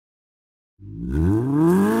What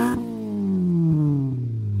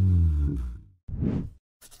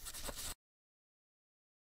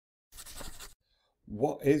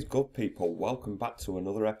is good, people? Welcome back to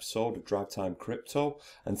another episode of Drive Time Crypto,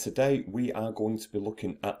 and today we are going to be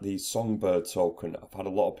looking at the Songbird token. I've had a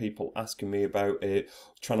lot of people asking me about it,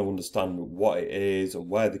 trying to understand what it is and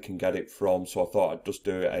where they can get it from, so I thought I'd just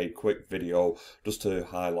do a quick video just to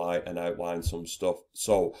highlight and outline some stuff.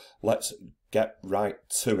 So let's get right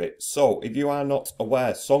to it. So if you are not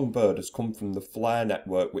aware, Songbird has come from the Flare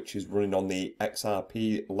network, which is running on the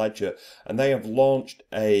XRP ledger, and they have launched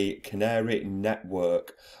a Canary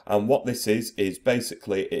network. And what this is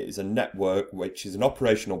basically it is a network which is an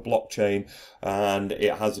operational blockchain, and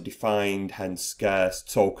it has a defined, hence scarce,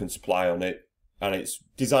 token supply on it, and it's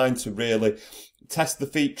designed to really test the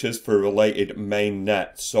features for a related main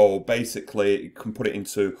net. So basically you can put it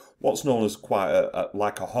into what's known as quite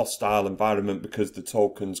like a hostile environment, because the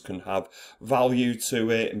tokens can have value to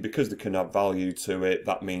it, and because they can have value to it,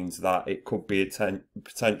 that means that it could be a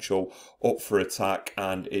potential up for attack,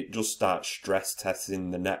 and it just starts stress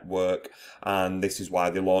testing the network. And this is why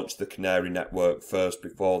they launched the Canary network first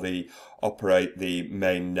before they operate the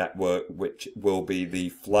main network, which will be the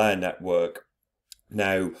Flare network.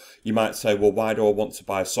 Now, you might say, well, why do I want to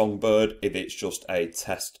buy Songbird if it's just a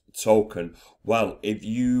test token? Well, if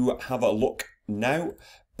you have a look now,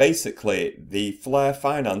 basically the Flare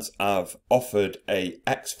Finance have offered a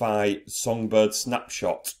ExFi Songbird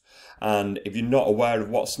snapshot. And if you're not aware of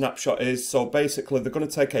what snapshot is, so basically they're going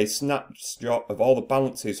to take a snapshot of all the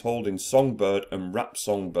balances holding Songbird and Wrap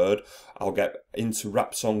Songbird. I'll get into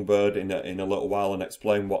Wrap Songbird in a little while and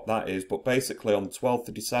explain what that is. But basically on the 12th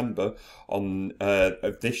of December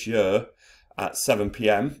of this year at 7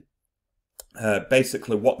 PM,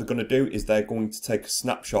 basically what they're going to do is they're going to take a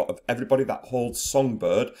snapshot of everybody that holds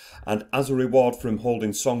Songbird, and as a reward from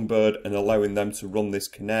holding Songbird and allowing them to run this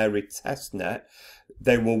Canary testnet,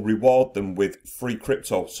 they will reward them with free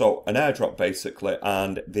crypto, so an airdrop basically,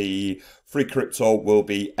 and the free crypto will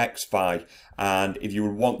be ExFi. And if you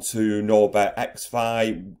want to know about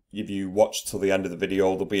ExFi, if you watch till the end of the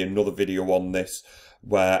video, there'll be another video on this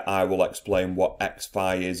where I will explain what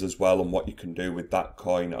ExFi is as well and what you can do with that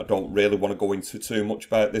coin. I don't really want to go into too much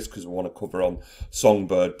about this because we want to cover on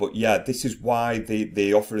Songbird. But yeah, this is why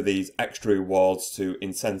they offer these extra rewards to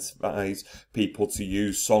incentivize people to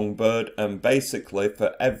use Songbird. And basically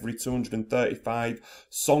for every 235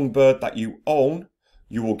 Songbird that you own,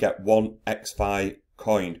 you will get one ExFi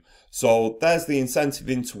coin. So there's the incentive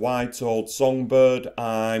into why to hold Songbird.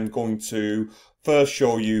 I'm going to first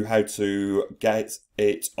show you how to get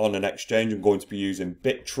it on an exchange. I'm going to be using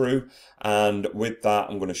Bitrue, and with that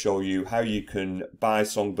I'm going to show you how you can buy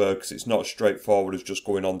Songbird, because it's not as straightforward as just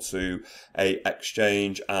going onto a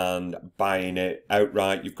exchange and buying it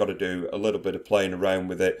outright. You've got to do a little bit of playing around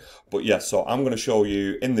with it. But yeah, so I'm going to show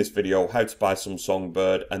you in this video how to buy some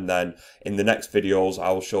Songbird, and then in the next videos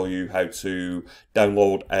I will show you how to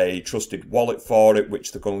download a trusted wallet for it,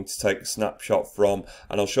 which they're going to take a snapshot from,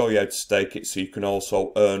 and I'll show you how to stake it so you can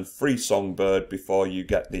also earn free Songbird before you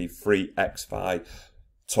get the free ExFi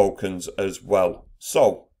tokens as well.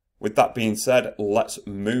 So with that being said, let's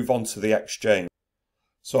move on to the exchange.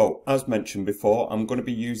 So as mentioned before, I'm going to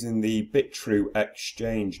be using the Bitrue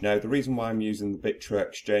exchange. Now the reason why I'm using the Bitrue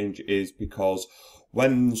exchange is because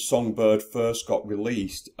when Songbird first got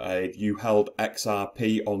released, if you held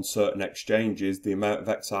XRP on certain exchanges, the amount of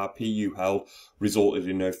XRP you held resulted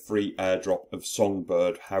in a free airdrop of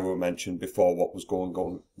Songbird. How I mentioned before what was going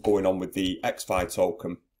on with the ExFi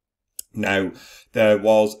token. Now, there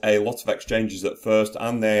was a lot of exchanges at first,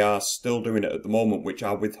 and they are still doing it at the moment, which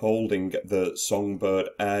are withholding the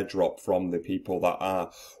Songbird airdrop from the people that are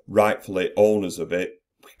rightfully owners of it,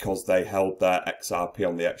 because they held their XRP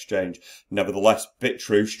on the exchange. Nevertheless,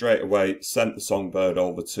 Bitrue straight away sent the Songbird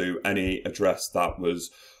over to any address that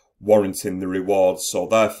was warranting the rewards. So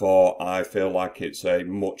therefore, I feel like it's a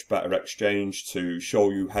much better exchange to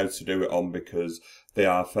show you how to do it on, because they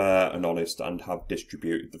are fair and honest and have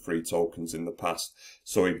distributed the free tokens in the past.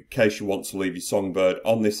 So in case you want to leave your Songbird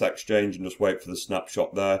on this exchange and just wait for the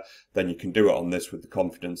snapshot there, then you can do it on this with the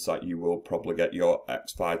confidence that you will probably get your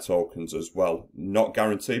ExFi tokens as well. Not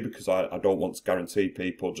guaranteed, because I don't want to guarantee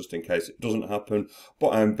people just in case it doesn't happen,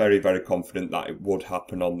 but I'm very, very confident that it would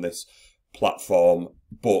happen on this platform.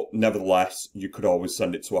 But nevertheless, you could always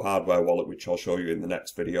send it to a hardware wallet, which I'll show you in the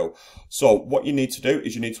next video. So what you need to do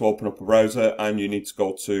is you need to open up a browser, and you need to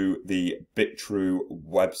go to the Bitrue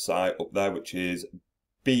website up there, which is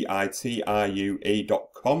bitrue.com.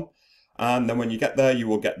 And then when you get there, you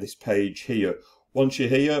will get this page here. Once you're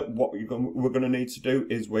here, what we're going to need to do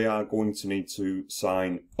is we are going to need to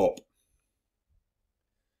sign up.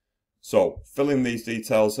 So fill in these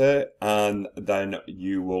details here and then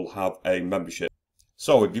you will have a membership.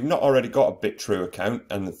 So if you've not already got a Bitrue account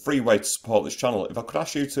and the free way to support this channel, if I could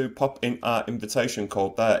ask you to pop in our invitation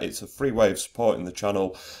code there, it's a free way of supporting the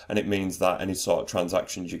channel and it means that any sort of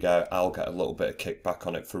transactions you get, I'll get a little bit of kickback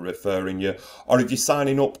on it for referring you. Or if you're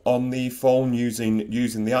signing up on the phone using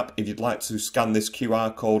the app, if you'd like to scan this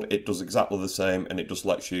QR code, it does exactly the same and it just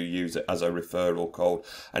lets you use it as a referral code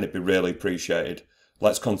and it'd be really appreciated.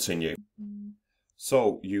 Let's continue.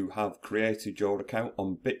 So you have created your account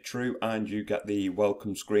on Bitrue and you get the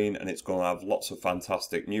welcome screen and it's going to have lots of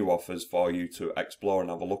fantastic new offers for you to explore and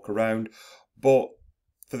have a look around. But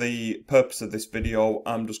for the purpose of this video,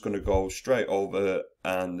 I'm just going to go straight over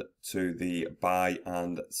and to the buy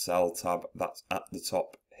and sell tab that's at the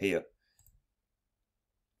top here.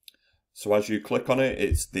 So as you click on it,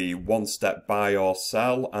 it's the one-step buy or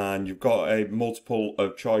sell and you've got a multiple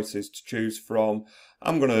of choices to choose from.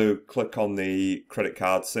 I'm going to click on the credit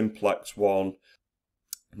card simplex one.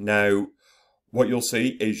 Now, what you'll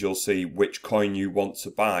see is you'll see which coin you want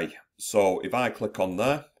to buy. So if I click on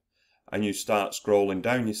there and you start scrolling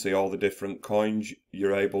down, you see all the different coins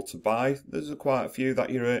you're able to buy. There's quite a few that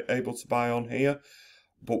you're able to buy on here.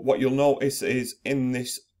 But what you'll notice is in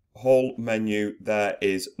this whole menu there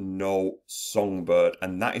is no Songbird,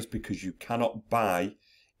 and that is because you cannot buy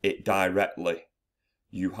it directly.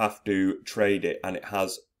 You have to trade it and it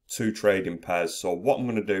has two trading pairs. So what I'm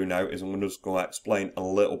going to do now is I'm just going to explain a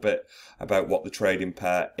little bit about what the trading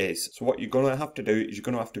pair is. So what you're going to have to do is you're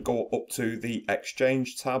going to have to go up to the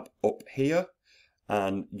exchange tab up here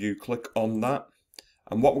and you click on that.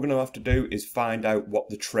 And what we're going to have to do is find out what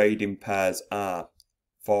the trading pairs are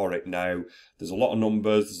for it. Now there's a lot of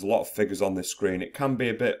numbers, there's a lot of figures on this screen. It can be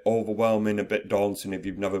a bit overwhelming, a bit daunting if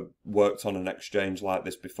you've never worked on an exchange like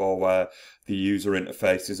this before where the user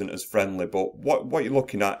interface isn't as friendly. But what you're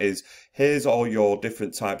looking at is here's all your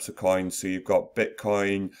different types of coins. So you've got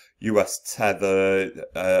Bitcoin, US Tether,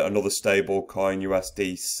 another stable coin,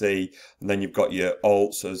 USDC, and then you've got your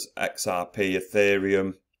alts as XRP,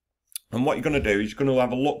 Ethereum. And what you're going to do is you're going to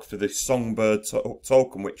have a look for this Songbird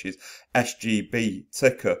token, which is SGB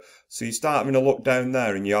ticker. So you start having a look down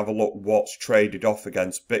there and you have a look what's traded off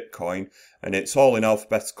against Bitcoin. And it's all in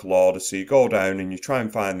alphabetical order. So you go down and you try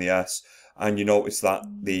and find the S. And you notice that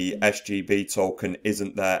the SGB token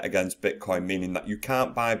isn't there against Bitcoin, meaning that you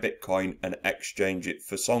can't buy Bitcoin and exchange it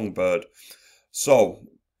for Songbird. So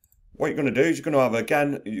what you're going to do is you're going to have,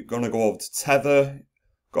 again, you're going to go over to Tether,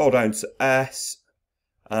 go down to S.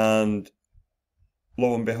 And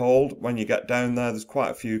lo and behold, when you get down there, there's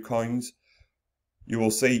quite a few coins. You will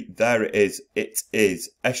see there it is. It is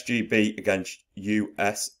SGB against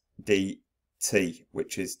USDT,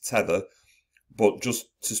 which is Tether. But just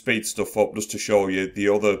to speed stuff up, just to show you, the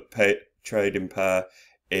other trading pair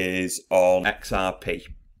is on XRP.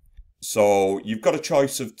 So you've got a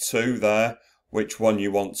choice of two there, which one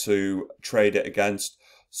you want to trade it against.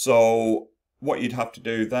 So what you'd have to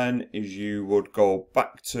do then is you would go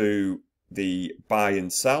back to the buy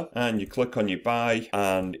and sell and you click on your buy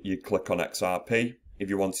and you click on XRP if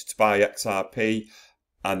you wanted to buy XRP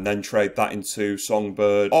and then trade that into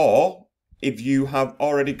Songbird. Or if you have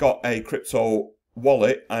already got a crypto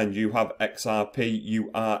wallet and you have XRP,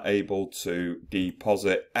 you are able to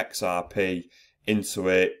deposit XRP into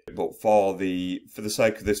it. But for the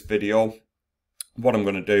sake of this video, what I'm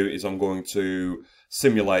going to do is I'm going to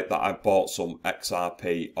simulate that I bought some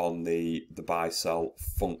XRP on the buy sell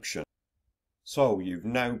function. So you've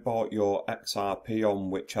now bought your XRP on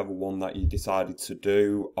whichever one that you decided to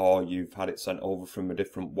do, or you've had it sent over from a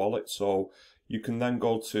different wallet. So you can then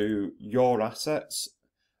go to your assets,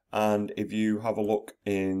 and if you have a look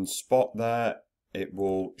in spot there, it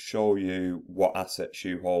will show you what assets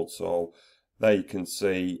you hold. So there you can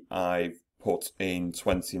see I've put in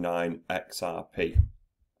 29 XRP.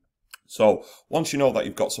 So once you know that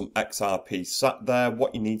you've got some XRP sat there,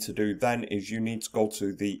 what you need to do then is you need to go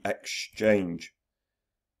to the exchange.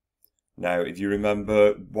 Now, if you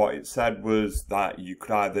remember, what it said was that you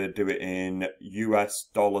could either do it in US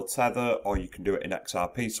dollar Tether or you can do it in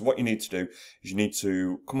XRP. So what you need to do is you need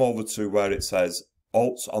to come over to where it says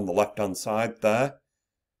alts on the left hand side there,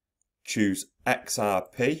 choose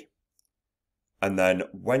XRP, and then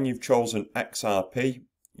when you've chosen XRP,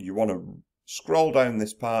 you want to scroll down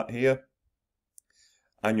this part here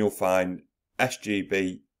and you'll find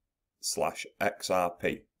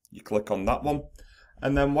SGB/XRP. You click on that one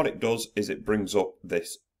and then what it does is it brings up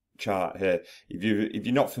this chart here. If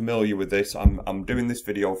you're not familiar with this, I'm doing this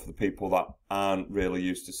video for the people that aren't really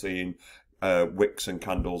used to seeing wicks and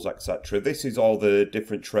candles, etc. This is all the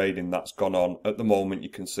different trading that's gone on. At the moment, you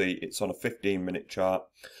can see it's on a 15-minute chart.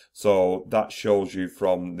 So that shows you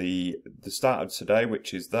from the start of today,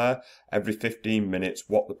 which is there, every 15 minutes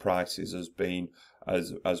what the prices has been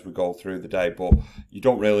as we go through the day. But you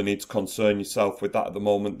don't really need to concern yourself with that at the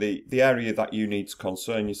moment. The area that you need to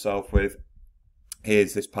concern yourself with,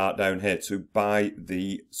 here's this part down here, to buy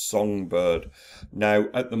the Songbird. Now,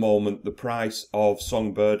 at the moment, the price of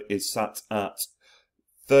Songbird is sat at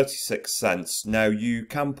 36 cents. Now, you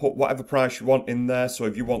can put whatever price you want in there. So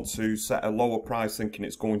if you want to set a lower price thinking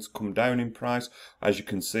it's going to come down in price, as you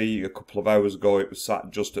can see, a couple of hours ago it was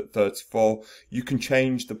sat just at 34. You can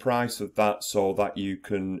change the price of that so that you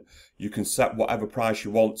can set whatever price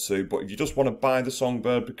you want to. But if you just want to buy the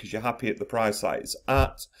Songbird because you're happy at the price that it's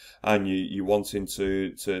at and you're wanting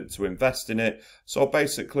to invest in it, so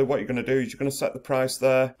basically what you're going to do is you're going to set the price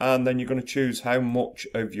there, and then you're going to choose how much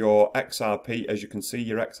of your XRP, as you can see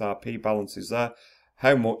your XRP balance is there,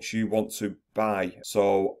 how much you want to buy.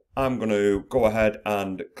 So I'm going to go ahead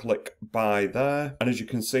and click buy there, and as you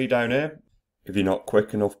can see down here, if you're not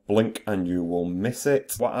quick enough, blink and you will miss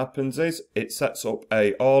it. What happens is it sets up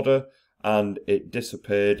a order and it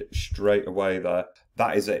disappeared straight away there.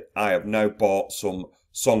 That is it. I have now bought some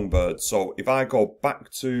Songbird. So if I go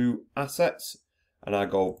back to assets and I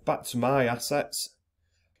go back to my assets,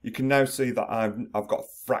 you can now see that I've got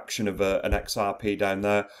a fraction of an XRP down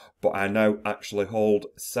there, but I now actually hold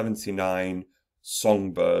 79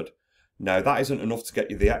 Songbird. Now, that isn't enough to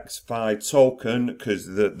get you the ExFi token, because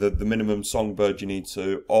the minimum Songbird you need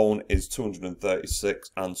to own is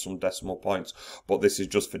 236 and some decimal points. But this is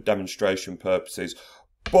just for demonstration purposes.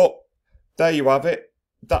 But there you have it.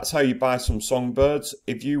 That's how you buy some Songbirds.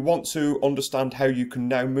 If you want to understand how you can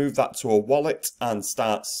now move that to a wallet and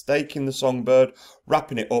start staking the Songbird,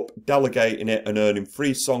 wrapping it up, delegating it and earning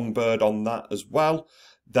free Songbird on that as well,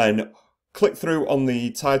 then click through on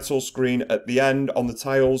the title screen at the end on the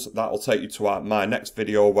tiles. That'll take you to my next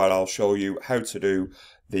video where I'll show you how to do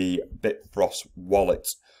the Bitrue wallet.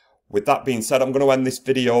 With that being said, I'm going to end this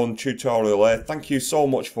video and tutorial here. Thank you so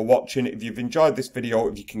much for watching. If you've enjoyed this video,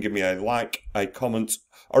 if you can give me a like, a comment,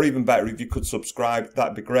 or even better, if you could subscribe,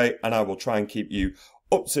 that'd be great. And I will try and keep you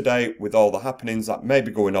up to date with all the happenings that may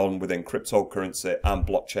be going on within cryptocurrency and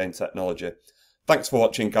blockchain technology. Thanks for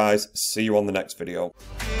watching, guys. See you on the next video.